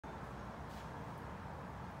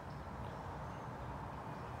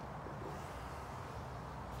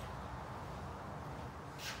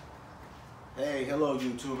Hey, hello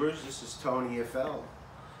YouTubers, this is Tony FL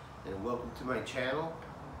and welcome to my channel.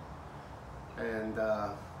 And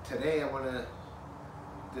today I want to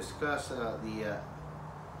discuss the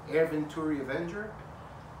Air Venturi Avenger,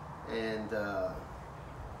 and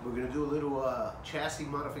we're going to do a little chassis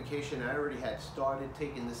modification. I already had started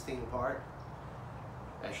taking this thing apart.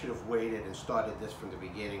 I should have waited and started this from the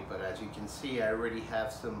beginning, but as you can see, I already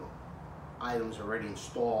have some items already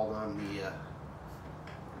installed on the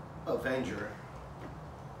Avenger,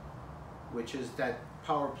 which is that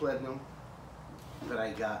power plenum that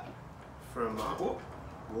I got from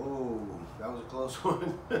whoa, that was a close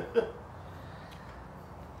one.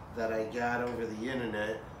 That I got over the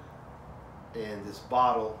internet. And this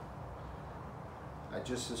bottle, I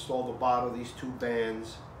just installed the bottle, these two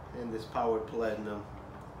bands, and this power plenum.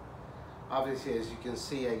 Obviously, as you can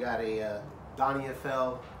see, I got a Donnie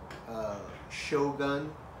FL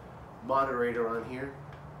Shogun moderator on here.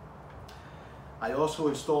 I also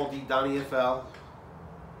installed the Donnie FL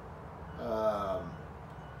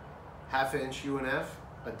half-inch UNF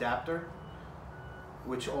adapter,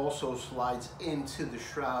 which also slides into the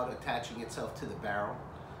shroud, attaching itself to the barrel,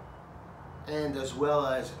 and as well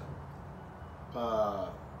as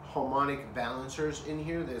harmonic balancers in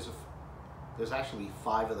here. There's actually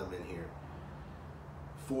 5 of them in here,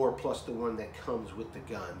 4 plus the one that comes with the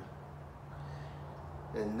gun.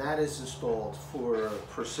 And that is installed for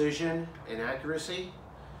precision and accuracy.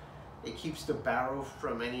 It keeps the barrel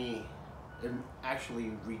from it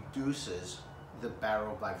actually reduces the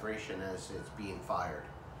barrel vibration as it's being fired.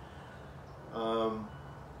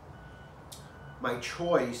 My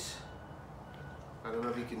choice, I don't know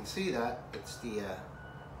if you can see that, it's the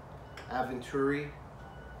Air Venturi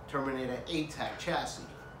Terminator A-Tac chassis.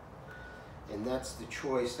 And that's the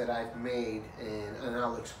choice that I've made, and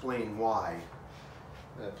I'll explain why.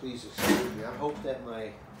 Please excuse me. I hope that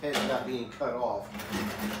my head's not being cut off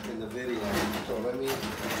in the video. So let me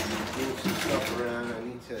move some stuff around. I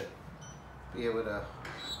need to be able to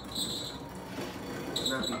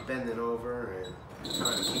not be bending over and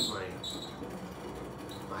trying to keep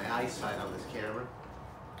my eyesight on this camera.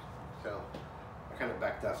 So I kind of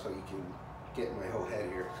backed up so you can get my whole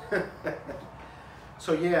head here.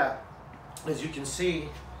 So yeah, as you can see,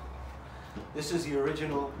 this is the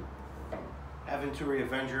original Air Venturi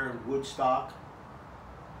Avenger wood stock.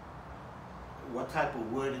 What type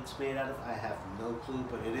of wood it's made out of, I have no clue,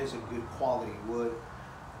 but it is a good quality wood.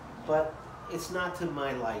 But it's not to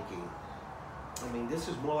my liking. I mean, this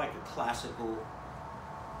is more like a classical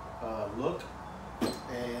look.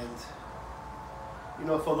 And, you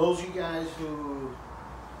know, for those of you guys who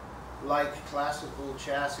like classical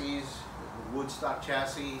chassis, wood stock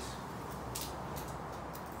chassis,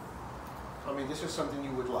 I mean, this is something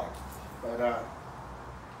you would like. But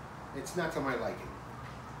it's not to my liking.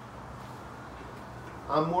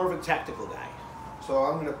 I'm more of a tactical guy. So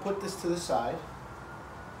I'm going to put this to the side.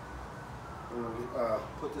 I'm going to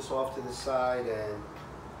put this off to the side, and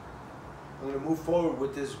I'm going to move forward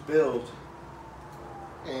with this build.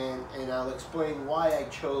 And I'll explain why I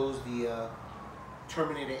chose the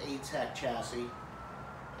Terminator A-Tac chassis.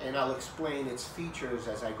 And I'll explain its features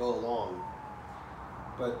as I go along.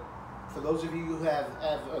 But for those of you who have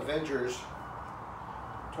Avengers,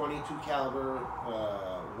 22 caliber,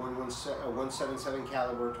 177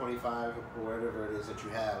 caliber, 25, or whatever it is that you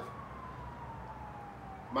have,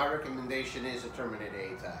 my recommendation is a Terminator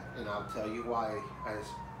A-Tac, and I'll tell you why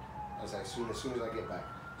as soon as I get back.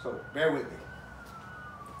 So bear with me.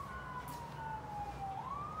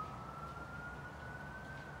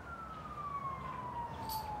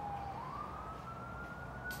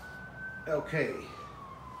 Okay.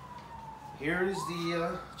 Here is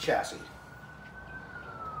the chassis.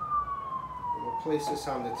 I'm going to place this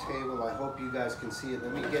on the table. I hope you guys can see it.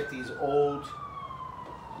 Let me get these old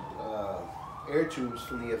air tubes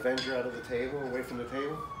from the Avenger out of the table, away from the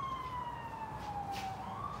table.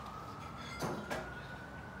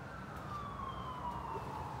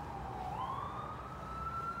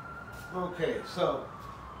 Okay, so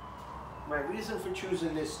my reason for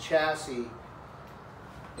choosing this chassis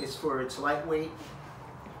is for its lightweight,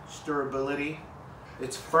 durability,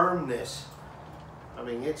 its firmness. I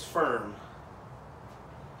mean, it's firm.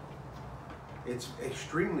 It's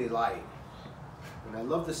extremely light, and I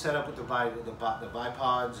love the setup with the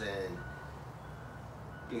bipods and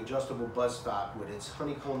the adjustable buttstock with its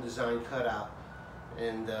honeycomb design cutout.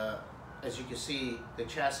 And as you can see, the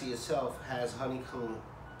chassis itself has honeycomb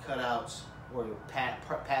cutouts or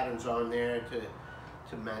patterns on there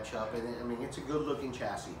to match up. And I mean, it's a good looking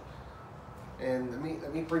chassis. And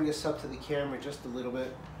let me bring this up to the camera just a little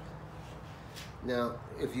bit. Now,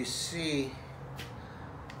 if you see,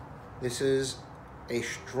 This is a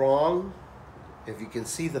strong, if you can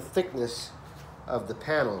see the thickness of the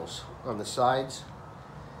panels on the sides,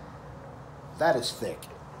 that is thick.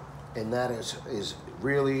 And that is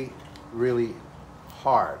really, really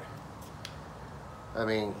hard. I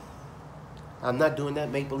mean, I'm not doing that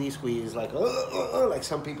make-believe squeeze like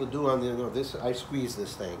some people do on the, this. I squeeze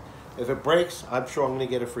this thing. If it breaks, I'm sure I'm gonna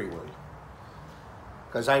get a free one.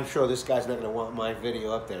 Because I'm sure this guy's not gonna want my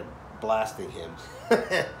video up there blasting him.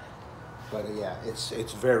 But yeah,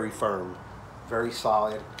 it's very firm, very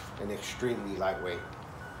solid, and extremely lightweight.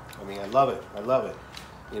 I mean, I love it. I love it.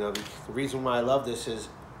 You know, the reason why I love this is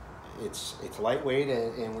it's lightweight,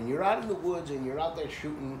 and when you're out in the woods and you're out there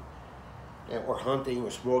shooting or hunting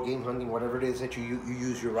or small game hunting, whatever it is that you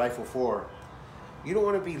use your rifle for, you don't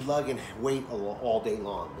want to be lugging weight all day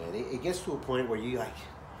long, man. It gets to a point where you like,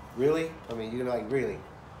 really? I mean, you're like, really?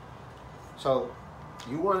 So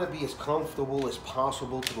you want to be as comfortable as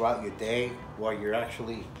possible throughout your day while you're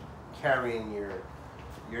actually carrying your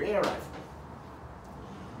air rifle.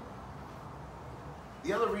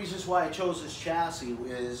 The other reasons why I chose this chassis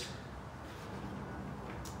is,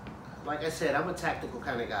 like I said, I'm a tactical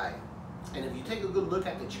kind of guy. And if you take a good look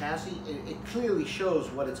at the chassis, it clearly shows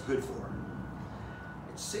what it's good for.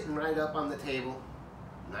 It's sitting right up on the table,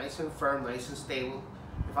 nice and firm, nice and stable.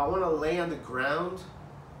 If I want to lay on the ground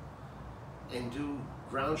and do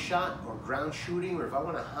ground shot or ground shooting, or if I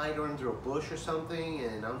want to hide under a bush or something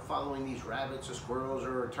and I'm following these rabbits or squirrels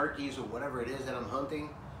or turkeys or whatever it is that I'm hunting,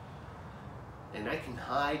 and I can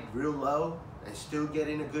hide real low and still get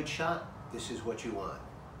in a good shot, this is what you want.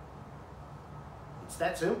 It's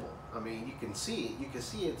that simple. I mean, you can see it. You can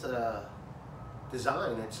see its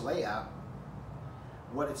design, its layout,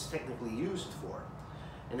 what it's technically used for.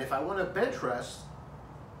 And if I want to bench rest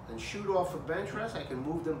and shoot off a bench rest, I can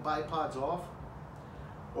move them bipods off.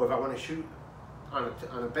 Or if I want to shoot on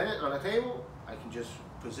a table, I can just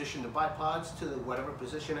position the bipods to whatever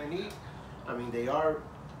position I need. I mean, they are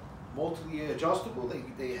multi-adjustable.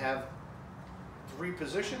 They have 3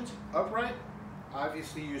 positions: upright,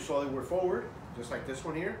 obviously you saw they were forward, just like this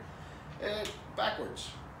one here, and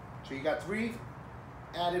backwards. So you got 3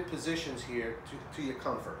 added positions here to your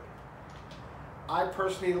comfort. I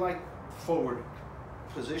personally like forward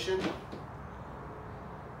position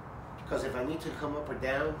because if I need to come up or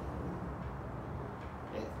down,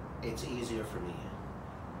 it's easier for me.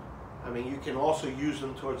 I mean, you can also use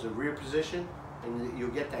them towards the rear position, and you'll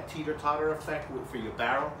get that teeter-totter effect for your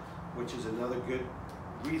barrel, which is another good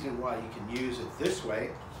reason why you can use it this way.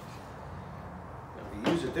 If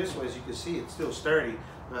you use it this way, as you can see, it's still sturdy.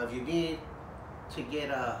 Now, if you need to get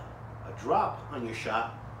a drop on your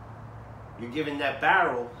shot, you're giving that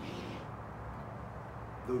barrel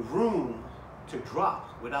the room to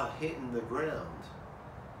drop without hitting the ground,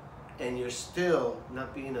 and you're still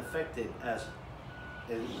not being affected and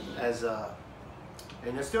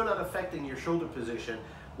it's still not affecting your shoulder position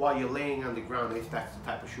while you're laying on the ground, if that's the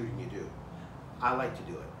type of shooting you do. I like to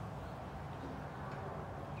do it.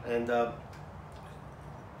 And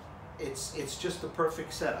it's just the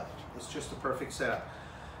perfect setup. It's just the perfect setup.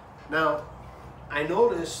 Now, I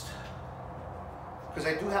noticed, because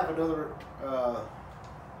I do have another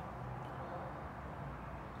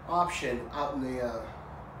option out in the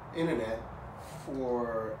internet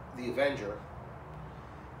for the Avenger,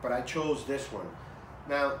 but I chose this one.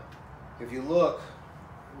 Now, if you look,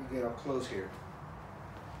 let me get up close here.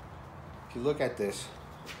 If you look at this,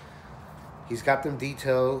 he's got them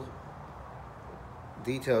details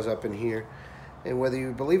up in here. And whether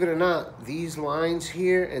you believe it or not, these lines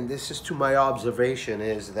here, and this is to my observation,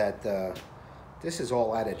 is that this is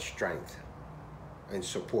all added strength and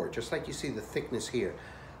support. Just like you see the thickness here.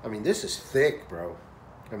 I mean, this is thick, bro.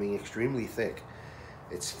 I mean, extremely thick.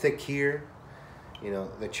 It's thick here. You know,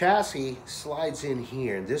 the chassis slides in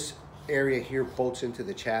here, and this area here bolts into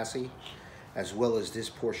the chassis, as well as this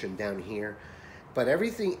portion down here. But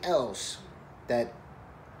everything else that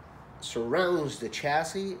surrounds the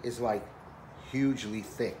chassis is like hugely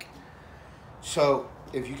thick. So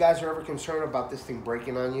if you guys are ever concerned about this thing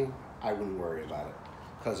breaking on you, I wouldn't worry about it,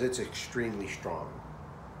 because it's extremely strong.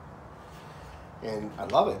 And I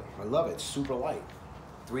love it. I love it. It's super light.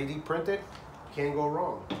 3D printed, can't go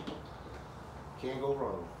wrong. Can't go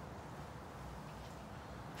wrong.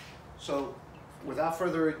 So, without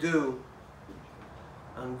further ado,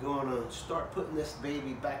 I'm going to start putting this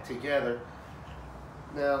baby back together.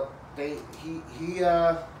 Now, he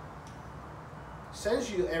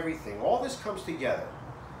sends you everything. All this comes together.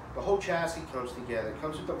 The whole chassis comes together. It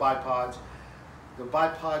comes with the bipods. The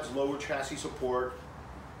bipods lower chassis support.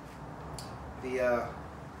 The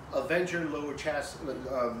Avenger lower chassis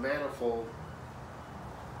manifold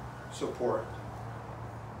support,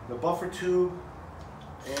 the buffer tube,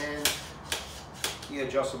 and the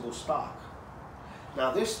adjustable stock.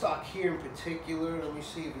 Now this stock here in particular, let me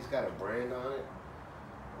see if he's got a brand on it.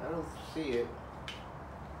 I don't see it.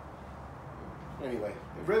 Anyway,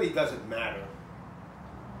 it really doesn't matter.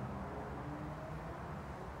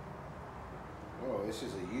 Oh, this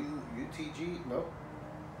is a UTG? Nope.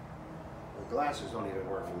 The glasses don't even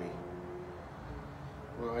work for me.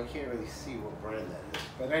 Well, I can't really see what brand that is.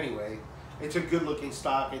 But anyway, it's a good looking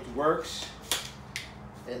stock. It works.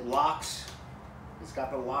 It locks. It's got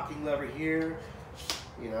the locking lever here.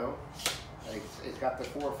 You know, it's got the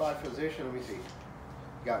 4 or 5 position. Let me see.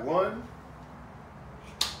 You got 1,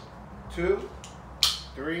 2,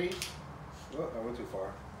 3. Oh, I went too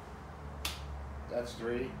far. That's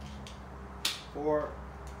 3, 4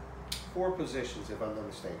 positions, if I'm not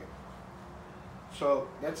mistaken. So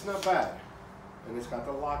that's not bad. And it's got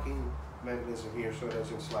the locking mechanism here so it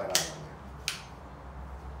doesn't slide out on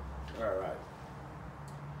there. All right.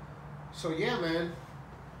 So yeah, man.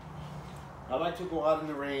 I like to go out in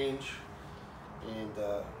the range and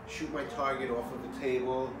shoot my target off of the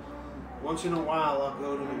table. Once in a while, I'll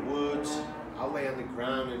go to the woods. I'll lay on the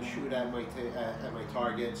ground and shoot at my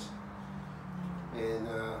targets. And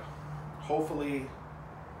hopefully,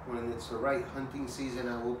 when it's the right hunting season,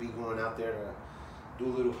 I will be going out there to do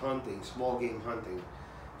a little hunting, small game hunting.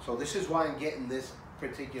 So this is why I'm getting this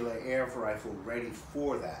particular air rifle ready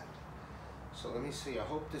for that. So let me see. I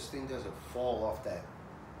hope this thing doesn't fall off that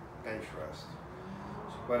bench rest.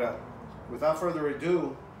 But without further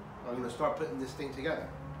ado, I'm going to start putting this thing together.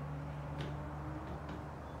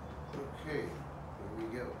 Okay, here we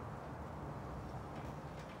go.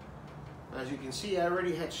 As you can see, I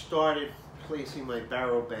already had started placing my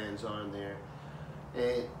barrel bands on there.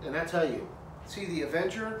 And I tell you, see the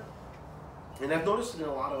Avenger, and I've noticed it in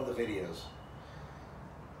a lot of other videos,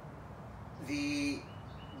 the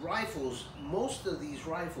rifles, most of these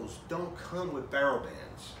rifles don't come with barrel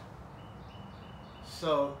bands.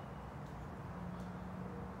 So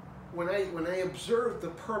when I observed the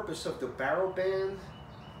purpose of the barrel band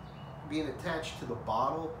being attached to the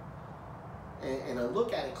bottle, and I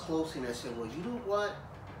look at it closely and I said, well, you know what,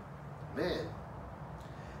 man,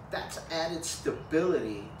 that's added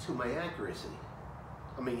stability to my accuracy.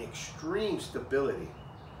 I mean, extreme stability.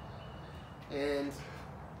 And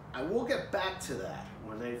I will get back to that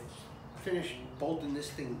when I finish bolting this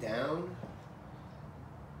thing down,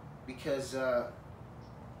 because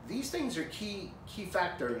these things are key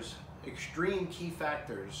factors, extreme key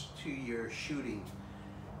factors to your shooting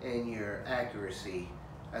and your accuracy,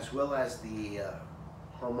 as well as the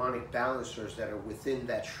harmonic balancers that are within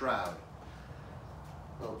that shroud.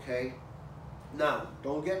 Okay? Now,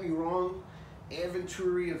 don't get me wrong, Air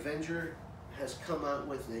Venturi Avenger has come out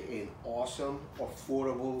with an awesome,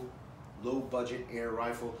 affordable, low-budget air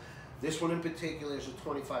rifle. This one in particular is a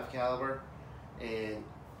 25 caliber, and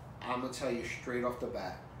I'm gonna tell you straight off the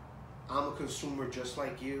bat, I'm a consumer just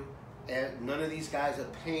like you, and none of these guys are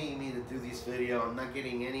paying me to do this video. I'm not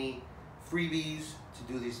getting any freebies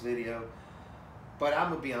to do this video, but I'm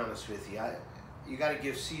gonna be honest with you. You gotta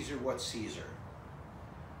give Caesar what's Caesar.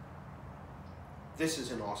 This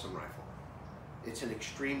is an awesome rifle. It's an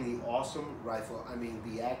extremely awesome rifle. I mean,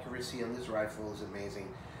 the accuracy on this rifle is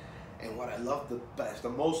amazing. And what I love the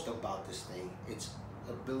most about this thing, its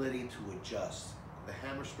ability to adjust. The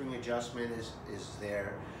hammer spring adjustment is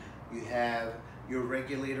there. You have your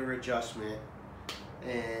regulator adjustment,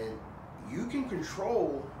 and you can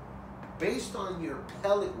control based on your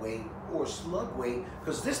pellet weight or slug weight,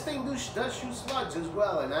 because this thing does shoot slugs as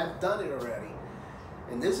well, and I've done it already.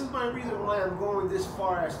 And this is my reason why I'm going this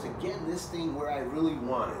far as to getting this thing where I really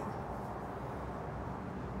want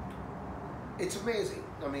it. It's amazing.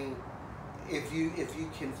 I mean, if you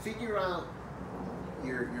can figure out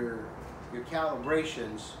your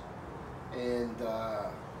calibrations and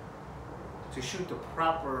to shoot the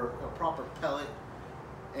proper pellet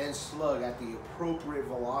and slug at the appropriate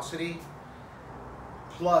velocity,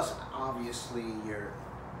 plus obviously your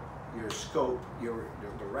scope,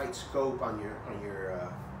 the right scope on your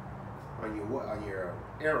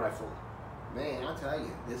air rifle, man, I tell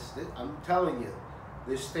you, this I'm telling you,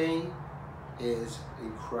 this thing is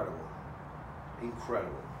incredible.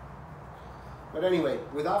 But anyway,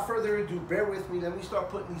 without further ado, bear with me. Let me start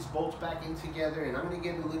putting these bolts back in together, and I'm going to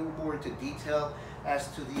get a little more into detail as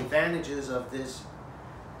to the advantages of this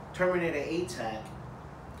Terminator A-Tac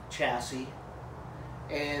chassis,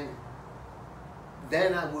 and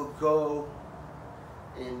then I will go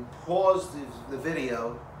and pause the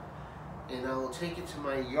video, and I will take it to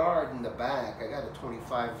my yard in the back. I got a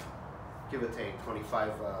 25, give or take,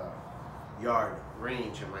 25 yard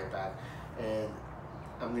range in my back, and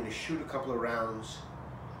I'm going to shoot a couple of rounds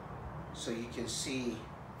so you can see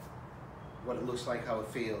what it looks like, how it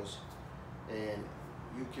feels, and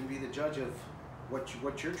you can be the judge of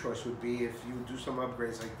what your choice would be if you do some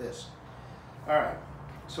upgrades like this. All right,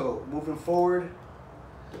 so moving forward,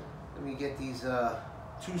 let me get these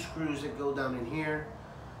 2 screws that go down in here.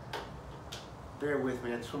 Bear with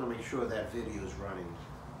me, I just want to make sure that video is running.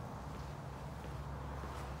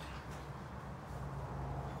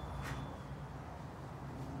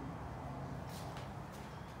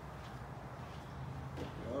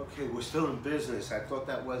 Okay, we're still in business. I thought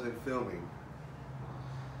that wasn't filming.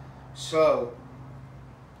 So,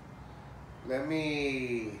 let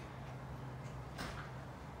me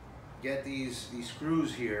get these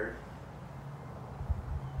screws here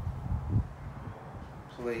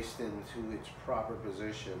placed into its proper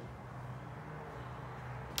position.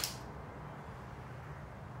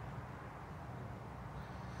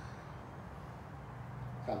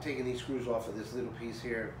 I'm taking these screws off of this little piece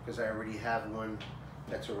here because I already have one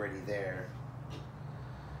that's already there,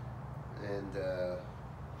 and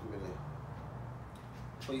I'm going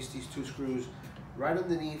to place these 2 screws right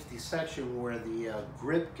underneath the section where the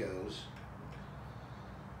grip goes,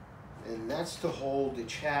 and that's to hold the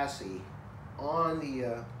chassis on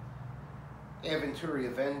the Air Venturi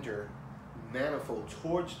Avenger manifold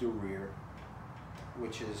towards the rear,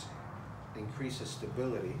 which is increases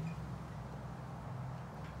stability.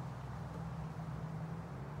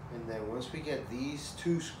 And then once we get these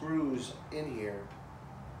 2 screws in here,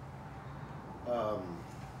 we're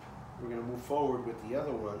going to move forward with the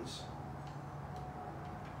other ones.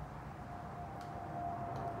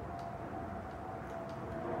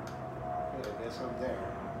 Good, I guess I'm there.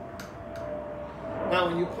 Now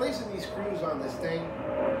when you're placing these screws on this thing,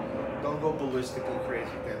 don't go ballistically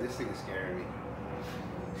crazy. Man, this thing is scaring me.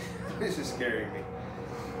 This is scaring me.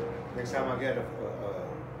 Next time I'll get a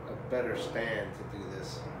better stand to do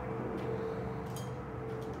this.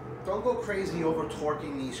 Don't go crazy over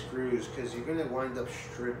torquing these screws, because you're going to wind up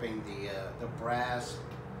stripping the brass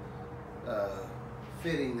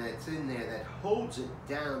fitting that's in there that holds it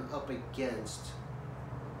down up against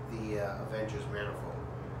the Avenger's manifold.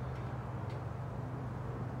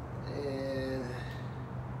 And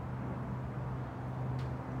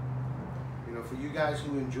you know, for you guys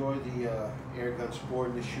who enjoy the air gun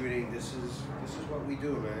sport and the shooting, this is what we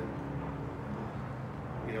do, man.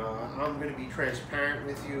 You know, I'm going to be transparent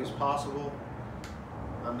with you as possible.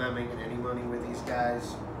 I'm not making any money with these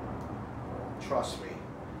guys. Trust me.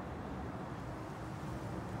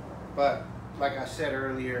 But, like I said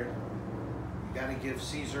earlier, you got to give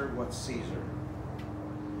Caesar what's Caesar.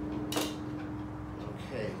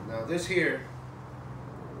 Okay, now this here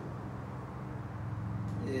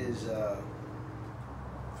is a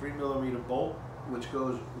 3mm bolt, which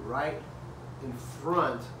goes right in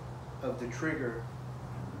front of the trigger,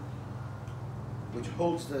 which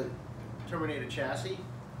holds the Terminator chassis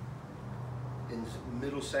in the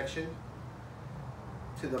middle section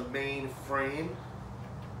to the main frame.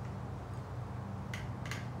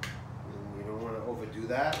 And you don't want to overdo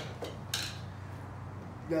that.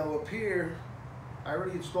 Now up here, I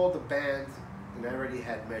already installed the band and I already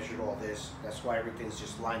had measured all this. That's why everything's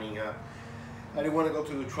just lining up. I didn't want to go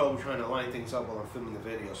through the trouble trying to line things up while I'm filming the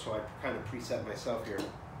video, so I kind of preset myself here.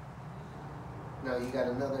 Now you got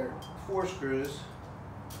another 4 screws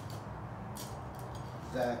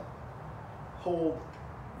that hold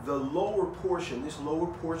the lower portion, this lower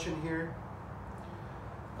portion here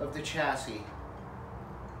of the chassis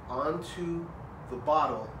onto the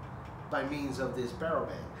bottle by means of this barrel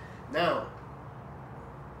band. Now,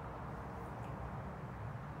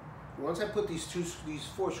 once I put these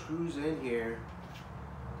 4 screws in here,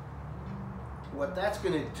 what that's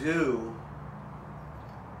going to do,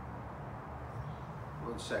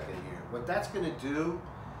 one second here, what that's going to do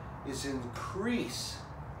is increase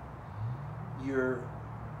your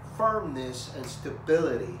firmness and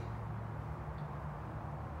stability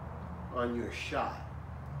on your shot.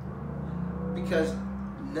 Because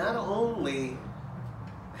not only,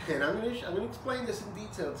 and I'm going to explain this in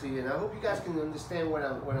detail to you, and I hope you guys can understand what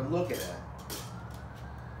I'm looking at.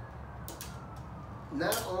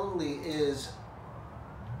 Not only is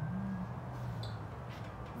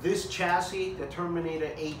this chassis, the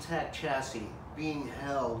Terminator A-Tac chassis, being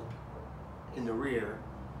held in the rear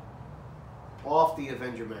off the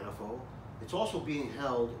Avenger manifold, it's also being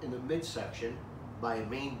held in the midsection by a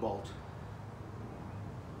main bolt.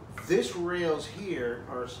 This rails here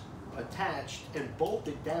are attached and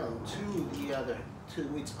bolted down to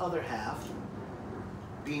its other half,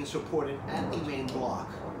 being supported at the main block.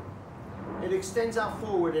 it extends out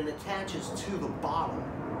forward and attaches to the bottom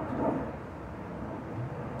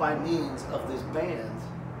by means of this band.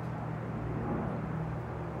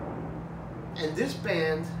 And this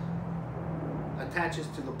band attaches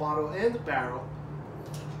to the bottle and the barrel,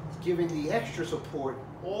 giving the extra support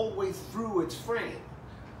all the way through its frame.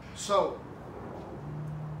 So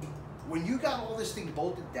when you got all this thing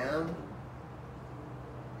bolted down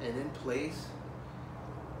and in place,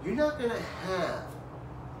 you're not gonna have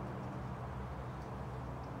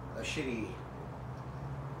a shitty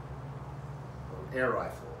air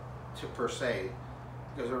rifle per se,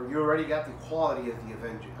 because you already got the quality of the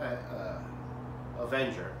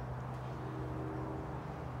Avenger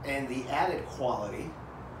and the added quality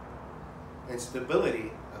and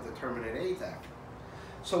stability of the Terminator A-Tac.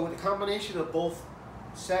 So with the combination of both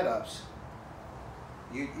setups,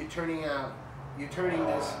 you're turning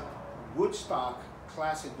this Woodstock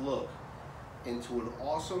classic look into an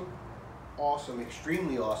awesome,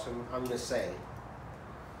 extremely awesome, I'm gonna say,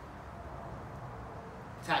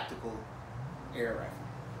 tactical air rifle.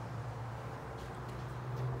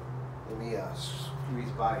 Let me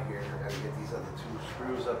squeeze by here. I gotta get these other two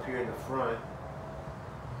screws up here in the front.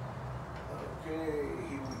 Okay,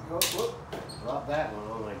 here we go. Whoop. Drop that one.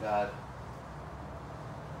 Oh my God.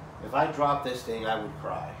 If I dropped this thing, I would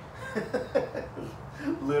cry.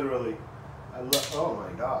 Literally. Oh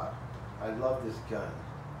my God. I love this gun.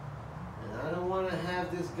 And I don't want to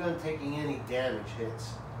have this gun taking any damage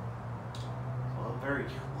hits. So I'm very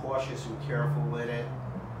cautious and careful with it.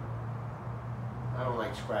 I don't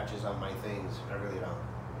like scratches on my things. I really don't.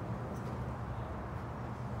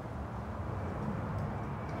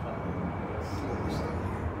 Seal this thing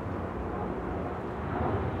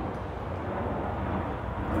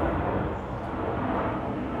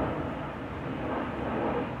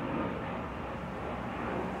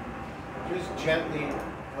here. Just gently.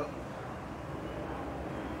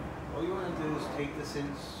 All you want to do is take this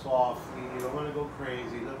in softly. You don't want to go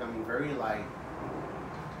crazy. Look, I'm very light.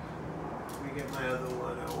 Let me get my other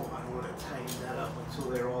one. I don't want to tighten that up until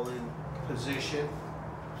they're all in position.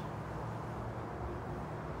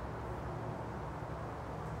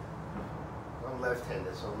 I'm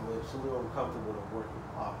left-handed, so it's a little uncomfortable to work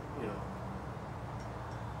off, you know.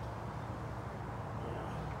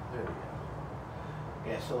 Yeah, there we go.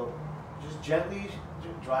 Yeah, so just gently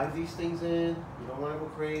drive these things in. You don't want to go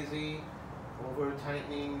crazy. Over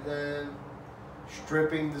tightening them,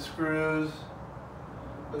 stripping the screws.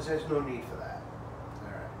 Because there's no need for that.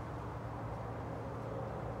 Alright.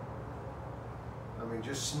 I mean,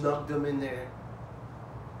 just snug them in there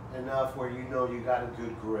enough where you know you got a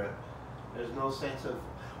good grip. There's no sense of,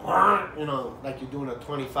 you know, like you're doing a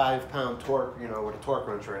 25-pound torque, you know, with a torque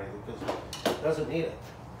wrench or anything, because it doesn't need it.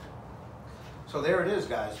 So there it is,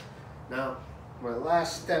 guys. Now, my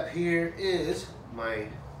last step here is my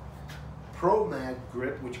Pro Mag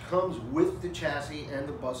grip, which comes with the chassis and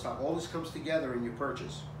the buttstock. All this comes together in your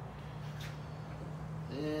purchase.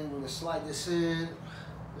 And I'm going to slide this in.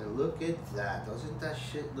 And look at that. Doesn't that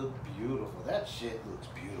shit look beautiful? That shit looks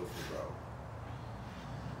beautiful, bro.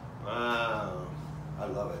 Wow. I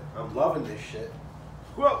love it. I'm loving this shit.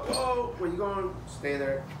 Whoa, whoa. Where you going? Stay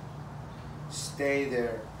there. Stay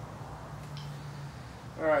there.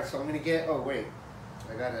 Alright, so I'm going to get... Oh, wait.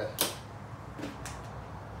 I got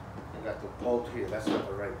the bolt here. That's not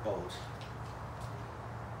the right bolt.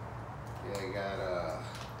 Yeah, I gotta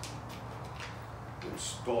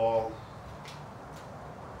install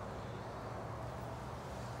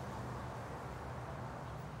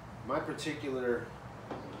my particular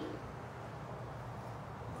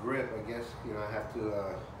grip. I guess, you know, I have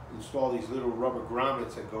to install these little rubber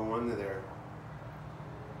grommets that go under there.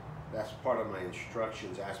 That's part of my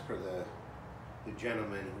instructions as per the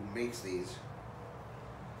gentleman who makes these.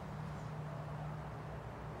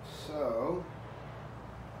 So,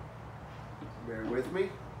 bear with me.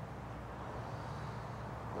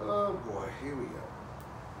 Oh boy, here we go.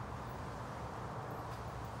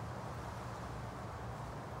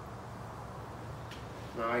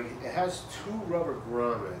 Now, it has two rubber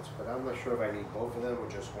grommets, but I'm not sure if I need both of them or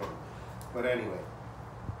just one. But anyway,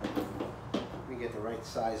 let me get the right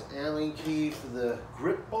size Allen key for the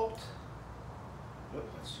grip bolt. Nope,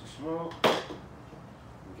 that's too small.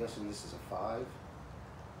 I'm guessing this is a 5.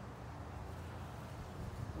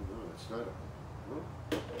 No, it's not. What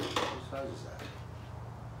size is that?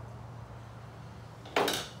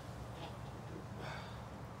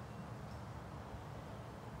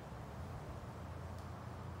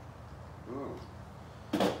 Oh,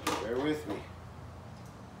 bear with me.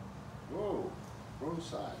 Whoa, wrong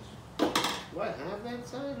size. Do I have that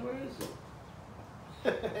size? Where is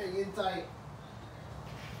it? In tight.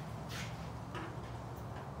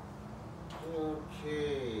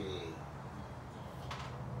 Okay.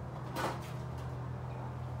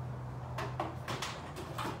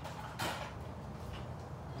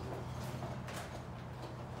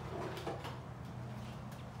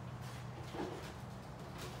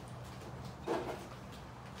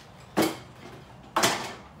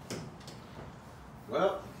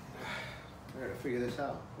 Well, I gotta figure this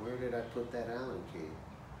out. Where did I put that Allen key?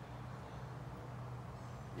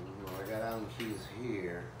 I got Allen keys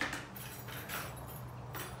here.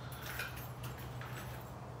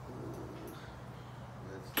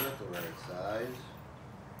 That's not the right size.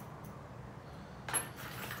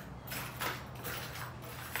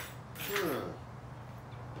 It's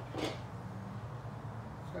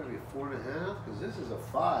gotta be a 4.5 because this is a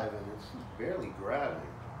 5 and it's barely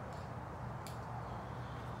grabbing.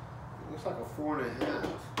 It looks like a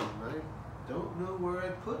 4.5. And I don't know where I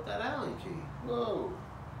put that Allen key. Whoa.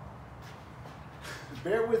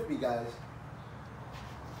 Bear with me, guys.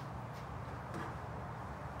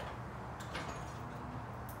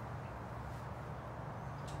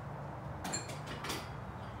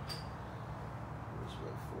 Where's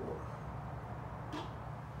my 4?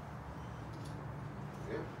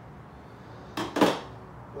 Yeah.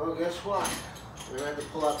 Well, guess what? We're gonna have to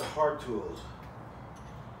pull out the hard tools.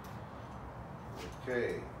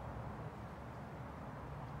 Okay.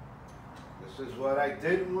 This is what I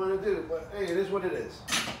didn't want to do, but hey, it is what it is.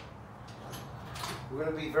 We're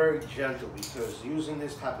going to be very gentle because using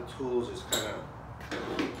this type of tools is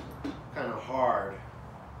kind of hard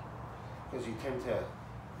because you tend to,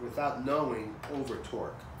 without knowing, over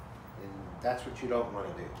torque, and that's what you don't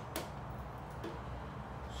want to do.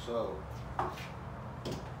 So,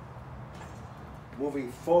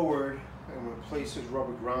 moving forward, I'm going to place this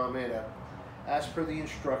rubber grommet as per the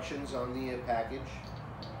instructions on the package.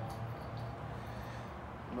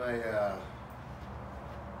 My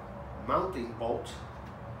mounting bolt.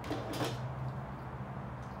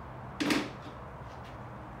 And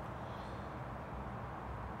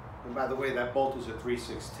by the way, that bolt is a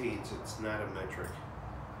 3/16, it's not a metric.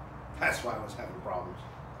 That's why I was having problems.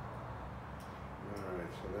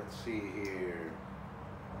 Alright, so let's see here.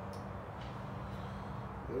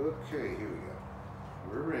 Okay, here we go.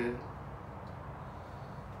 We're in.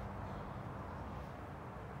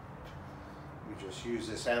 We just use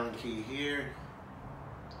this Allen key here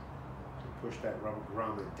to push that rubber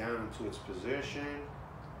grommet down into its position.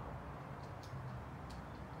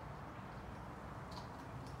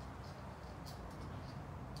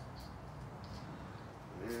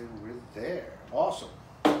 And we're there. Awesome.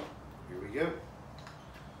 Here we go.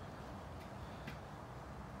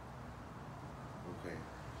 Okay.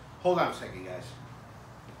 Hold on a second, guys.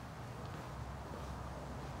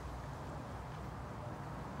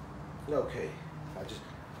 Okay, I just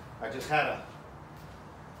had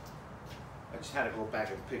to go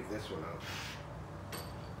back and pick this one up.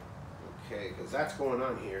 Okay, because that's going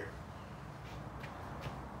on here.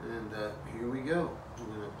 And here we go. We're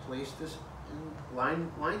gonna place this,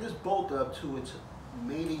 line this bolt up to its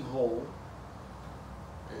mating hole,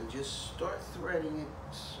 and just start threading it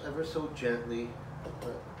ever so gently.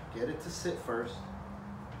 But get it to sit first.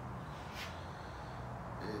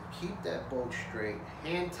 And keep that bolt straight.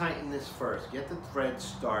 Hand tighten this first. Get the thread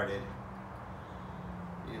started.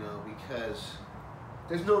 You know, because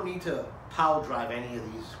there's no need to power drive any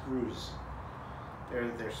of these screws.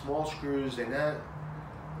 They're small screws. They're not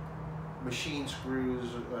machine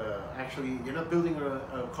screws. Actually, you're not building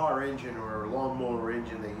a car engine or a lawnmower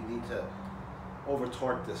engine that you need to over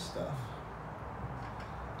torque this stuff.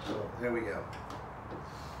 So there we go.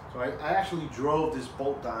 So I actually drove this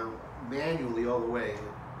bolt down manually all the way.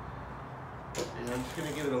 And I'm just going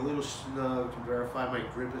to give it a little snug to verify my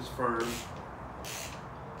grip is firm.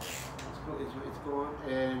 It's going,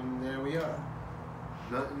 and there we are.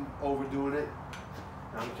 Nothing overdoing it.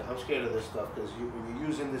 I'm scared of this stuff because when you're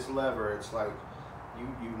using this lever, it's like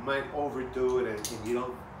you might overdo it and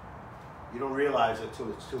you don't realize it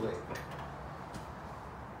till it's too late.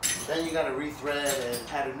 Then you got to rethread and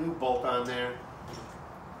add a new bolt on there.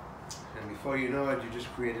 And before you know it, you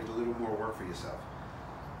just created a little more work for yourself.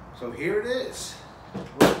 So here it is.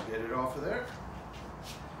 We'll get it off of there.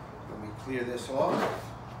 Let me clear this off.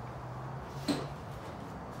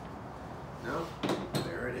 No,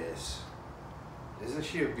 there it is. Isn't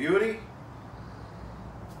she a beauty?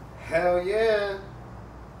 Hell yeah.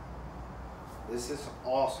 This is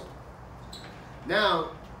awesome.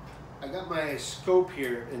 Now, I got my scope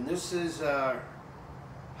here, and this is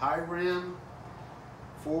Hiram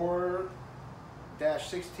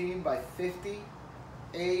 4-16 by 50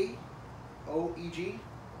 AOEG.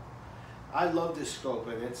 I love this scope,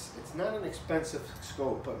 and it's not an expensive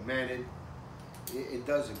scope, but man, it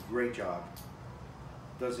does a great job.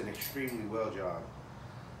 Does an extremely well job.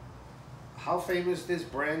 How famous this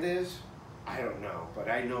brand is, I don't know, but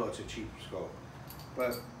I know it's a cheap scope.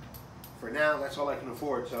 But for now, that's all I can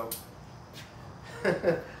afford, so.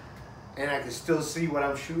 And I can still see what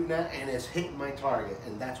I'm shooting at, and it's hitting my target,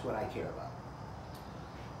 and that's what I care about.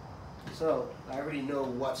 So, I already know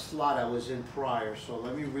what slot I was in prior, so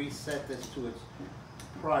let me reset this to its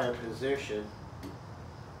prior position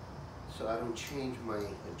so I don't change my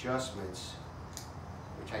adjustments,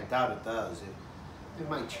 which I doubt it does. It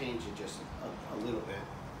might change it just a little bit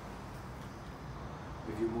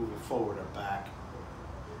if you move it forward or back.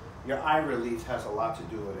 Your eye relief has a lot to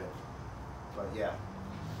do with it, but yeah.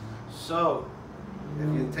 So,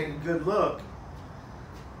 if you take a good look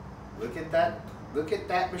at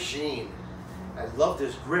that machine. I love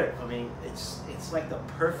this grip. I mean, it's like the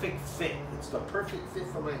perfect fit. It's the perfect fit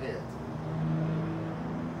for my hand.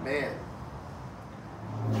 Man,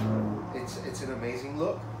 it's an amazing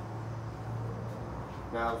look.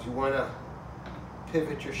 Now, if you want to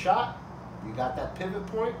pivot your shot, you got that pivot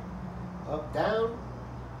point, up, down.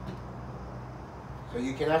 So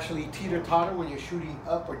you can actually teeter-totter when you're shooting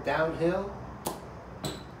up or downhill.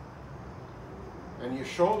 And your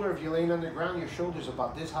shoulder, if you're laying on the ground, your shoulder's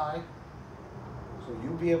about this high. So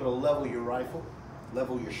you'll be able to level your rifle,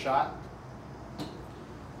 level your shot.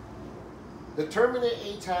 The Terminator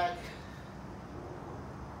A-Tac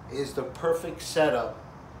is the perfect setup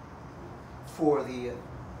for the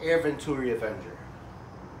Air Venturi Avenger.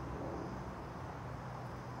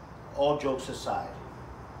 All jokes aside.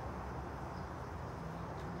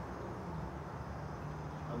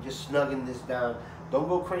 I'm just snugging this down. Don't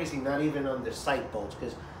go crazy, not even on the sight bolts,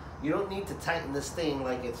 because you don't need to tighten this thing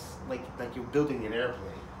like it's like you're building an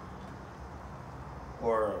airplane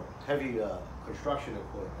or heavy construction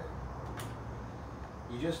equipment.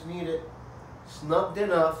 You just need it snugged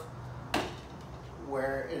enough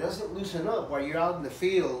where it doesn't loosen up while you're out in the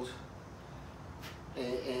field,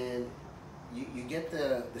 and you get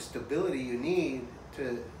the stability you need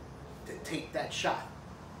to take that shot.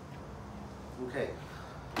 Okay,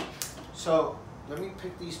 so let me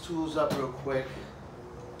pick these tools up real quick,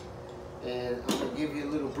 and I'm going to give you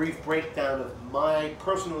a little brief breakdown of my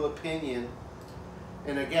personal opinion.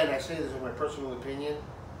 And again, I say this is my personal opinion,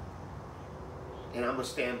 and I'm going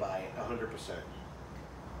to stand by it 100%.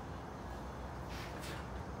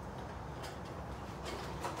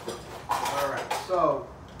 Alright, so,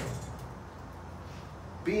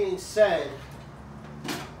 being said,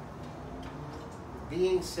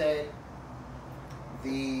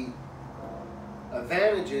 the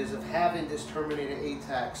advantages of having this Terminator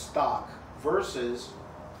A-Tac stock versus,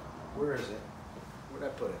 where is it? Where'd I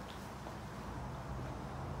put it?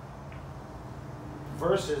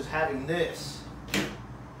 Versus having this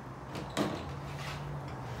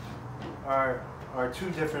are two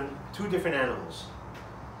different animals.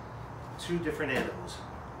 Two different animals.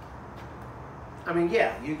 I mean,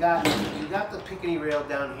 yeah, you got the pickety rail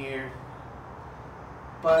down here,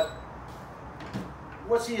 but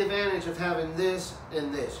what's the advantage of having this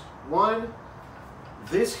and this? One,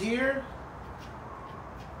 this here,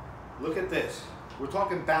 look at this. We're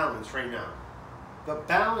talking balance right now. The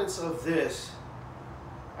balance of this,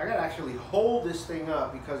 I gotta actually hold this thing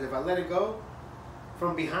up, because if I let it go,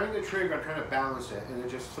 from behind the trigger, I'm trying to balance it, and it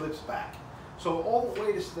just flips back. So all the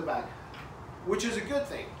weight is to the back, which is a good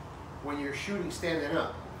thing when you're shooting standing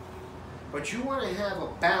up. But you wanna have a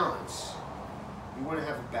balance. You wanna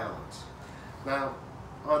have a balance. Now,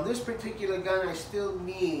 on this particular gun, I still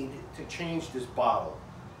need to change this bottle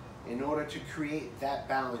in order to create that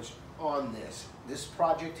balance on this. This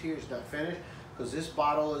project here is not finished, because this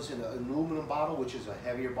bottle is an aluminum bottle, which is a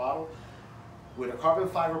heavier bottle. With a carbon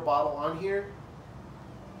fiber bottle on here,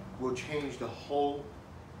 will change the whole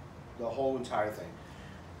entire thing.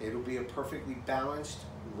 It'll be a perfectly balanced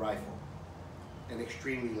rifle and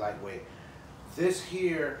extremely lightweight. This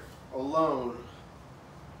here alone,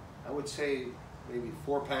 I would say maybe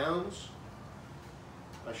 4 pounds.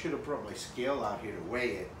 I should have brought my scale out here to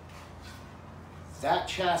weigh it. That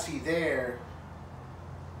chassis there,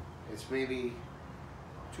 it's maybe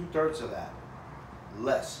 2/3 of that,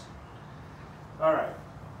 less. All right.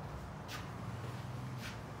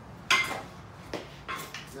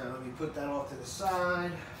 Now let me put that off to the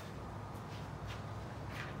side.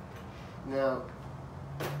 Now,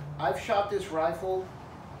 I've shot this rifle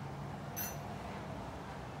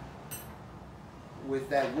with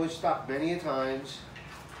that wood stock many a times,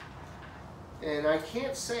 and I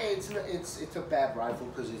can't say it's a bad rifle,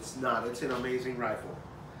 because it's not. It's an amazing rifle.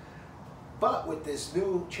 But with this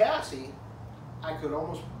new chassis, I could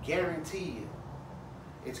almost guarantee you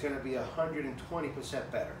it's going to be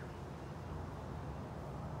 120% better.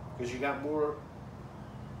 Because you got more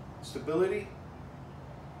stability,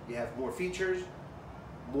 you have more features,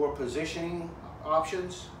 more positioning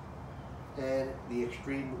options, and the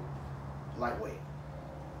extreme lightweight.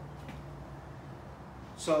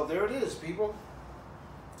 So there it is, people.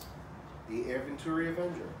 The Air Venturi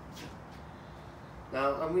Avenger.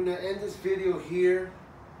 Now I'm going to end this video here.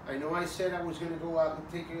 I know I said I was going to go out and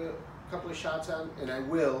take a couple of shots on, and I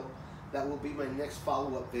will. That will be my next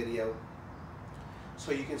follow-up video,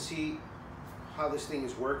 so you can see how this thing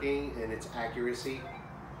is working and its accuracy.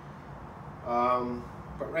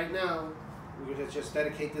 But right now, we're going to just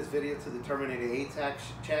dedicate this video to the Terminator A-Tac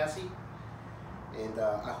chassis. And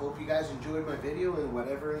I hope you guys enjoyed my video and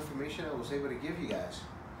whatever information I was able to give you guys.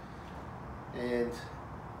 And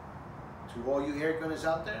to all you air gunners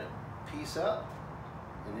out there, peace out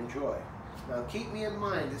and enjoy. Now keep me in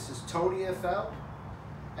mind, this is Tony FL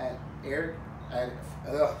at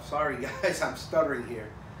sorry guys, I'm stuttering here.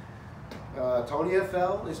 Tony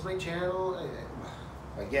FL is my channel.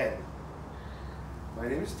 Again, my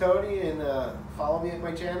name is Tony, and follow me at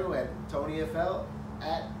my channel at TonyFL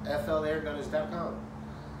at flairgunners.com.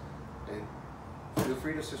 And feel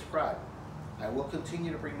free to subscribe. I will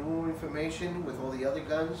continue to bring more information with all the other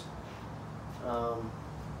guns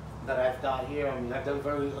that I've got here. I mean, I've done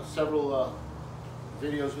several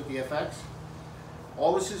videos with the FX.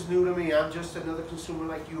 All this is new to me. I'm just another consumer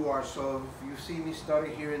like you are, so if you see me stutter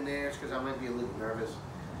here and there, it's because I might be a little nervous.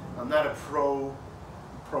 I'm not a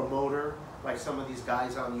promoter like some of these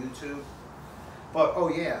guys on YouTube. But, oh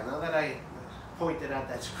yeah, now that I pointed out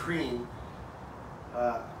that screen,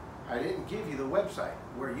 I didn't give you the website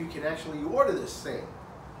where you can actually order this thing.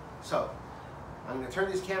 So, I'm going to turn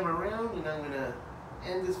this camera around and I'm going to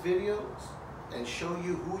end this video and show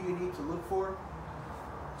you who you need to look for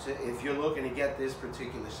if you're looking to get this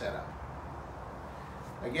particular setup.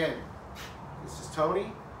 Again, this is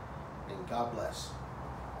Tony, and God bless.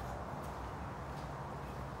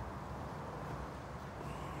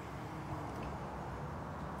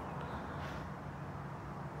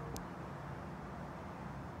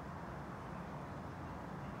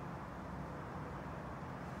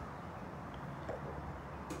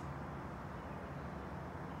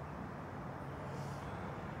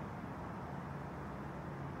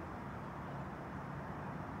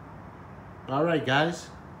 All right, guys,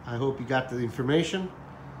 I hope you got the information.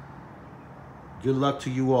 Good luck to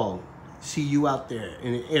you all. See you out there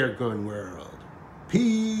in the air gun world.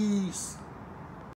 Peace.